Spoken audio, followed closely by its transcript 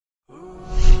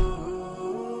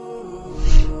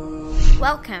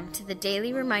Welcome to the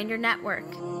Daily Reminder Network.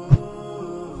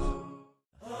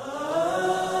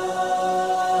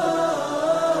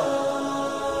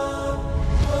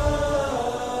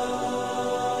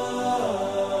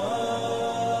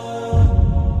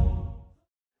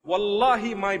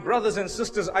 Wallahi, my brothers and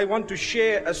sisters, I want to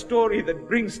share a story that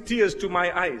brings tears to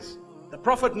my eyes. The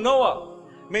Prophet Noah,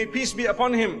 may peace be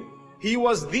upon him, he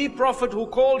was the Prophet who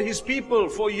called his people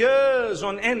for years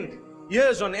on end.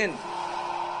 Years on end.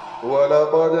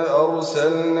 وَلَقَدْ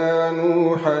أَرْسَلْنَا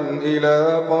نُوحًا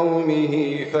إِلَىٰ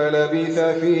قَوْمِهِ فَلَبِثَ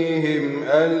فِيهِمْ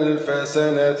أَلْفَ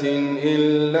سَنَةٍ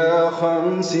إِلَّا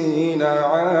 50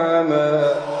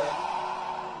 عَامًا.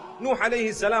 Nuh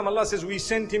alayhi salam, Allah says we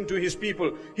sent him to his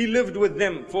people. He lived with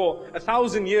them for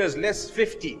 1,000 years, less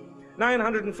 50,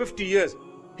 950 years.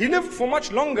 He lived for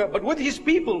much longer, but with his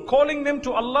people, calling them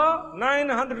to Allah,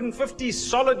 950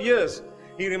 solid years.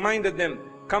 He reminded them,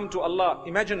 come to Allah.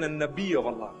 Imagine a Nabi of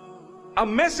Allah, a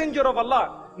messenger of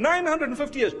Allah,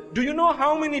 950 years. Do you know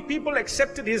how many people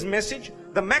accepted his message?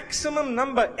 The maximum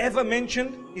number ever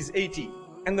mentioned is 80.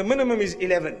 And the minimum is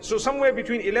 11. So somewhere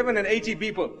between 11 and 80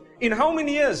 people. In how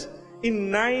many years?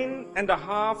 In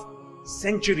 9.5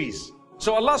 centuries.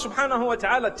 So Allah subhanahu wa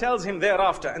ta'ala tells him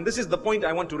thereafter, and this is the point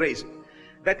I want to raise,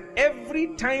 that every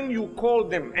time you call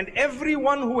them, and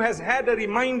everyone who has had a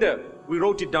reminder, we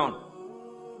wrote it down.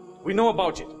 We know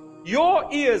about it.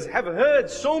 Your ears have heard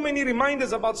so many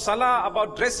reminders about salah,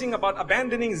 about dressing, about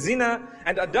abandoning zina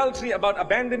and adultery, about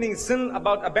abandoning sin,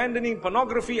 about abandoning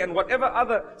pornography and whatever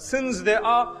other sins there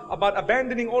are, about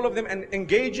abandoning all of them and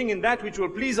engaging in that which will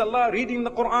please Allah, reading the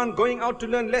Quran, going out to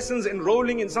learn lessons,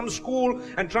 enrolling in some school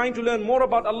and trying to learn more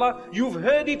about Allah. You've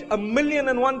heard it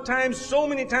 1,000,001 times, so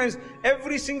many times.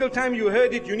 Every single time you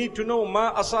heard it, you need to know,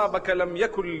 Ma asabaka lam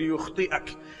yakul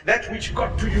liyukhti'ak. That which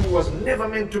got to you was never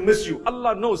meant to miss you.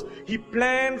 Allah knows. He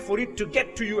planned for it to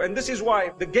get to you, and this is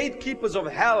why the gatekeepers of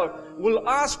hell will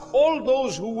ask all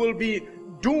those who will be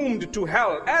doomed to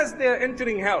hell as they are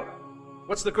entering hell.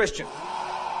 What's the question?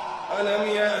 أَلَمْ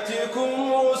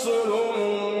يَأْتِكُمْ رُسُلٌ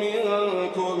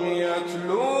مِّنكُمْ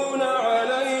يَتْلُونَ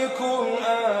عَلَيْكُمْ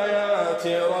آيَاتِ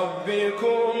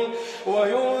رَبِّكُمْ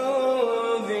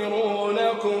وَيُنذِرُونَكُمْ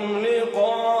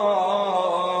لِقَاءَ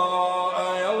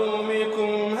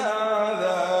يَوْمِكُمْ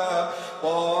هَٰذَا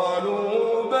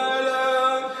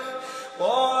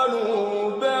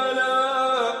قالوا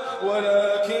بلى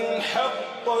ولكن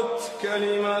حقت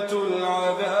كلمة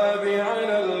العذاب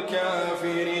على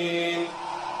الكافرين.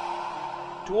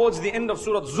 Towards the end of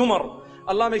Surah Zumar,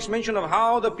 Allah makes mention of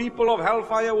how the people of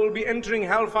hellfire will be entering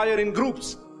hellfire in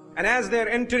groups. And as they're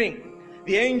entering,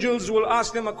 the angels will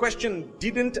ask them a question.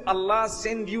 Didn't Allah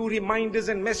send you reminders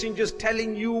and messengers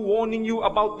telling you, warning you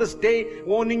about this day,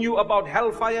 warning you about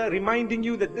hellfire, reminding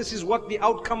you that this is what the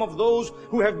outcome of those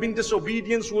who have been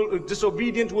disobedient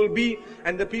will be?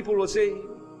 And the people will say,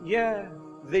 yeah,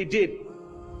 they did,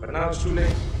 but now it's too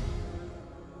late.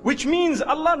 Which means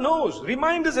Allah knows.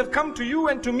 Reminders have come to you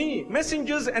and to me.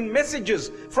 Messengers and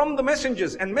messages from the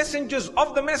messengers and messengers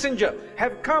of the messenger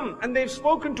have come and they've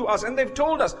spoken to us and they've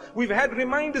told us. We've had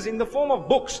reminders in the form of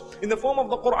books, in the form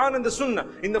of the Quran and the Sunnah,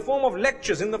 in the form of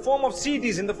lectures, in the form of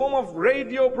CDs, in the form of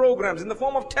radio programs, in the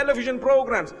form of television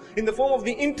programs, in the form of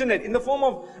the internet, in the form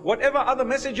of whatever other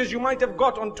messages you might have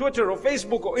got on Twitter or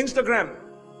Facebook or Instagram.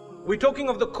 We're talking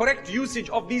of the correct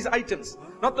usage of these items,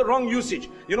 not the wrong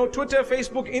usage. You know, Twitter,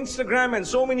 Facebook, Instagram, and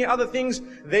so many other things,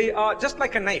 they are just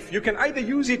like a knife. You can either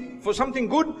use it for something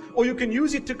good, or you can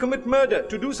use it to commit murder,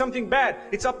 to do something bad.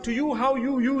 It's up to you how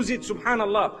you use it,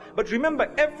 subhanallah. But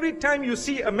remember, every time you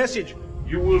see a message,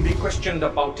 you will be questioned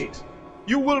about it.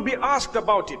 You will be asked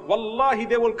about it. Wallahi,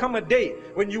 there will come a day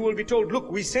when you will be told,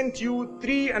 look, we sent you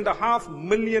 3.5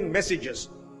 million messages.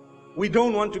 We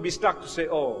don't want to be stuck to say,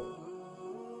 oh,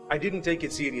 I didn't take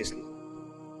it seriously.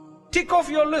 Tick off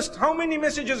your list. How many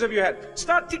messages have you had?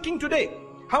 Start ticking today.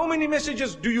 How many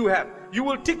messages do you have? You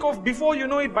will tick off before you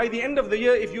know it. By the end of the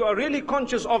year, if you are really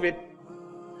conscious of it,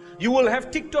 you will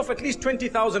have ticked off at least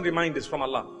 20,000 reminders from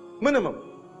Allah. Minimum.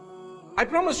 I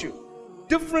promise you.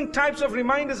 Different types of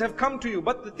reminders have come to you.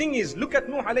 But the thing is, look at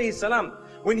Nuh alayhi salam.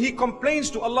 When he complains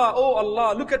to Allah, oh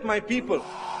Allah, look at my people.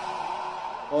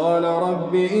 قال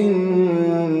رب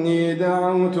إني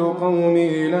دعوت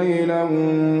قومي ليلا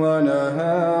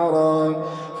ونهارا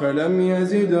فلم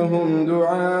يزدهم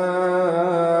دعائي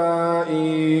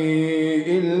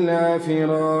إلا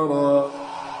فرارا.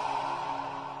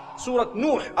 Surah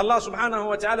Nuh, Allah subhanahu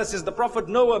wa ta'ala says, the Prophet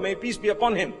Noah, may peace be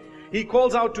upon him, he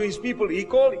calls out to his people.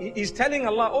 He's telling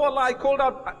Allah, oh Allah, I called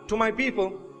out to my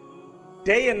people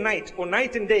day and night, or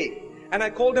night and day. And I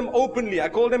call them openly, I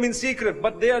call them in secret,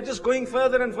 but they are just going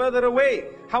further and further away.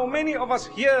 How many of us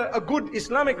hear a good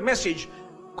Islamic message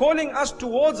calling us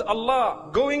towards Allah,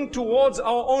 going towards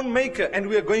our own maker, and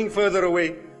we are going further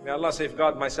away? May Allah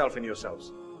safeguard myself and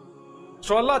yourselves.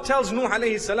 So Allah tells Nuh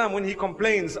alayhi salam when he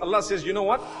complains, Allah says, you know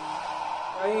what?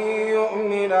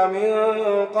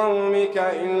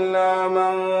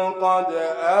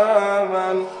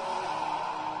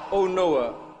 Oh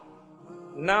Noah,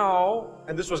 now,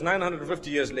 and this was 950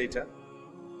 years later,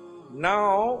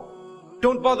 now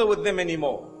don't bother with them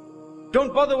anymore.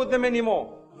 Don't bother with them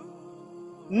anymore.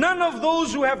 None of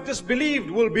those who have disbelieved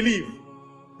will believe.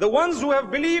 The ones who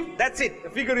have believed, that's it. The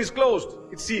figure is closed.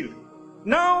 It's sealed.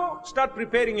 Now start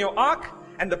preparing your ark,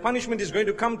 and the punishment is going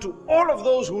to come to all of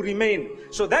those who remain.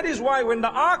 So that is why when the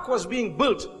ark was being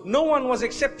built, no one was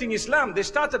accepting Islam. They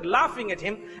started laughing at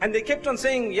him, and they kept on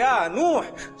saying, Ya Nuh,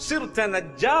 sirta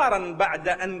najjaran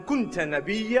ba'da an kunta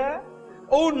nabiyya.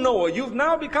 Oh Noah, you've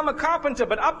now become a carpenter,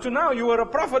 but up to now you were a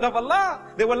prophet of Allah.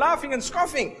 They were laughing and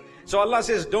scoffing. So Allah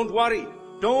says, don't worry.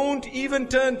 Don't even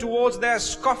turn towards their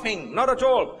scoffing. Not at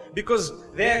all. Because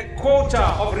their quota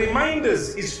of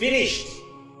reminders is finished.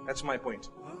 That's my point.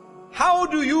 How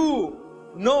do you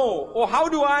know, or how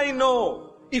do I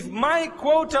know if my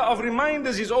quota of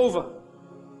reminders is over?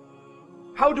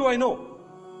 How do I know?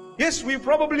 Yes, we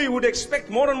probably would expect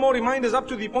more and more reminders up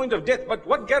to the point of death, but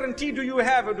what guarantee do you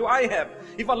have, or do I have?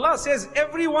 If Allah says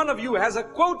every one of you has a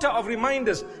quota of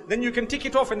reminders, then you can tick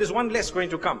it off and there's one less going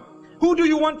to come. Who do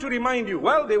you want to remind you?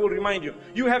 Well, they will remind you.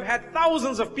 You have had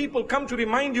thousands of people come to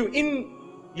remind you in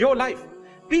your life.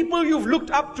 People you've looked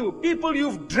up to, people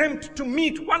you've dreamt to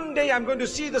meet. One day I'm going to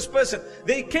see this person.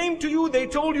 They came to you, they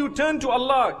told you, turn to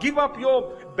Allah, give up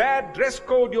your bad dress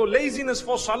code, your laziness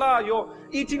for salah, your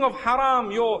eating of haram,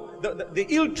 the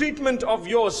ill treatment of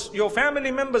your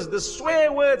family members, the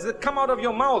swear words that come out of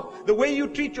your mouth, the way you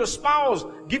treat your spouse,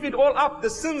 give it all up, the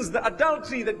sins, the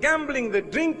adultery, the gambling, the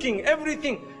drinking,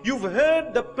 everything. You've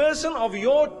heard the person of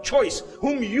your choice,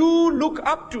 whom you look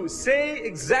up to, say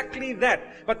exactly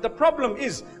that. But the problem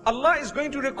is, Allah is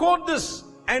going to record this,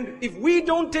 and if we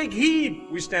don't take heed,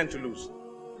 we stand to lose.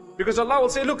 Because Allah will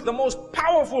say, look, the most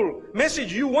powerful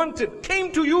message you wanted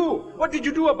came to you. What did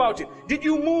you do about it? Did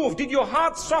you move? Did your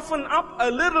heart soften up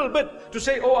a little bit to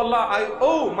say, oh Allah, I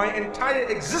owe my entire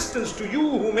existence to you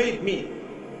who made me?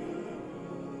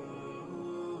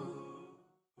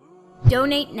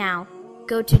 Donate now.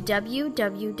 Go to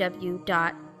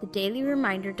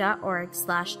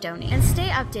www.thedailyreminder.org/donate and stay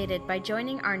updated by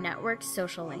joining our network's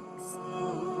social links.